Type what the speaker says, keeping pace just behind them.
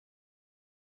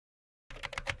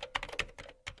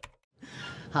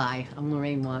Hi, I'm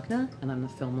Lorraine Wagner, and I'm the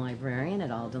film librarian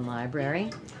at Alden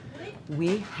Library.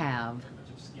 We have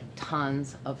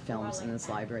tons of films in this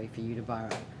library for you to borrow.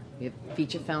 We have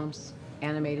feature films,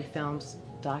 animated films,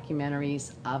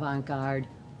 documentaries, avant-garde,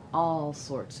 all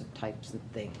sorts of types of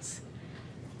things.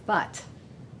 But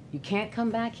you can't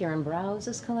come back here and browse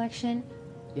this collection.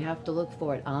 You have to look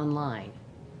for it online.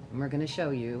 And we're going to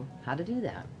show you how to do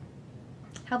that.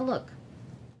 Have a look.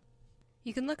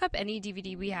 You can look up any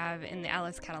DVD we have in the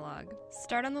Alice catalog.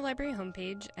 Start on the library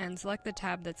homepage and select the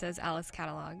tab that says Alice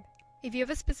Catalog. If you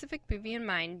have a specific movie in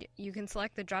mind, you can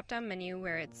select the drop-down menu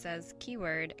where it says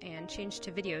Keyword and change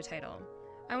to Video Title.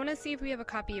 I want to see if we have a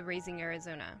copy of Raising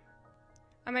Arizona.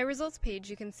 On my results page,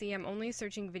 you can see I'm only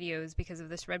searching videos because of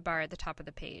this red bar at the top of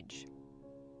the page.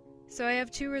 So I have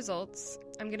two results.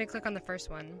 I'm going to click on the first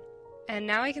one. And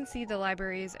now I can see the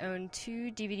libraries own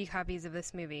 2 DVD copies of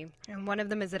this movie, and one of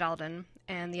them is at Alden,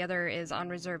 and the other is on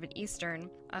reserve at Eastern,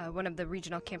 one of the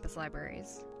regional campus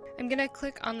libraries. I'm going to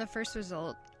click on the first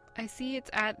result. I see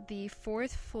it's at the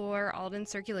 4th floor Alden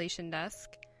circulation desk.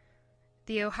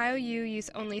 The Ohio U use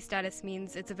only status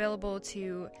means it's available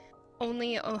to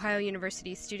only Ohio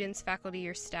University students, faculty,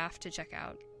 or staff to check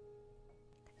out.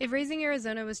 If Raising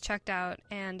Arizona was checked out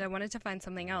and I wanted to find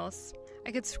something else,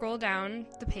 I could scroll down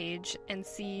the page and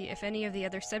see if any of the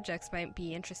other subjects might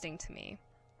be interesting to me.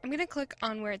 I'm going to click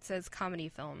on where it says Comedy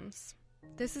Films.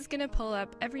 This is going to pull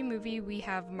up every movie we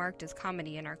have marked as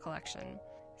comedy in our collection.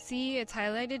 See, it's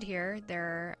highlighted here.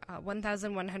 There are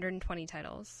 1,120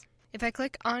 titles. If I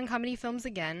click on Comedy Films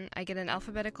again, I get an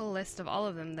alphabetical list of all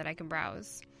of them that I can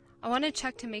browse. I want to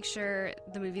check to make sure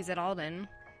the movie's at Alden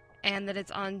and that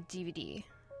it's on DVD.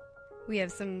 We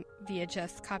have some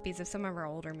VHS copies of some of our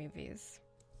older movies.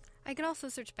 I could also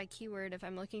search by keyword if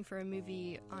I'm looking for a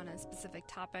movie on a specific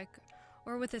topic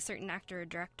or with a certain actor or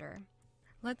director.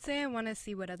 Let's say I want to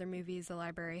see what other movies the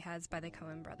library has by the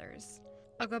Coen brothers.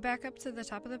 I'll go back up to the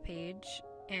top of the page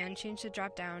and change the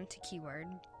drop down to keyword.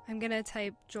 I'm going to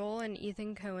type Joel and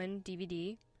Ethan Coen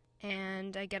DVD,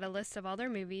 and I get a list of all their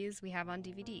movies we have on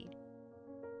DVD.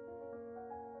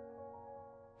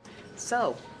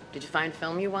 So, did you find a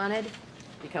film you wanted?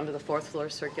 You come to the 4th floor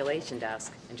circulation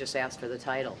desk and just ask for the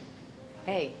title.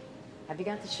 Hey, have you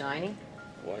got The Shining?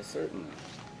 Why, certainly.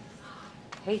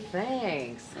 Hey,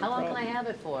 thanks. No How long problem. can I have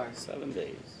it for? 7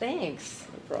 days. Thanks.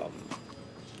 No problem.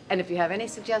 And if you have any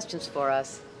suggestions for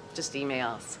us, just email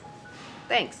us.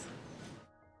 Thanks.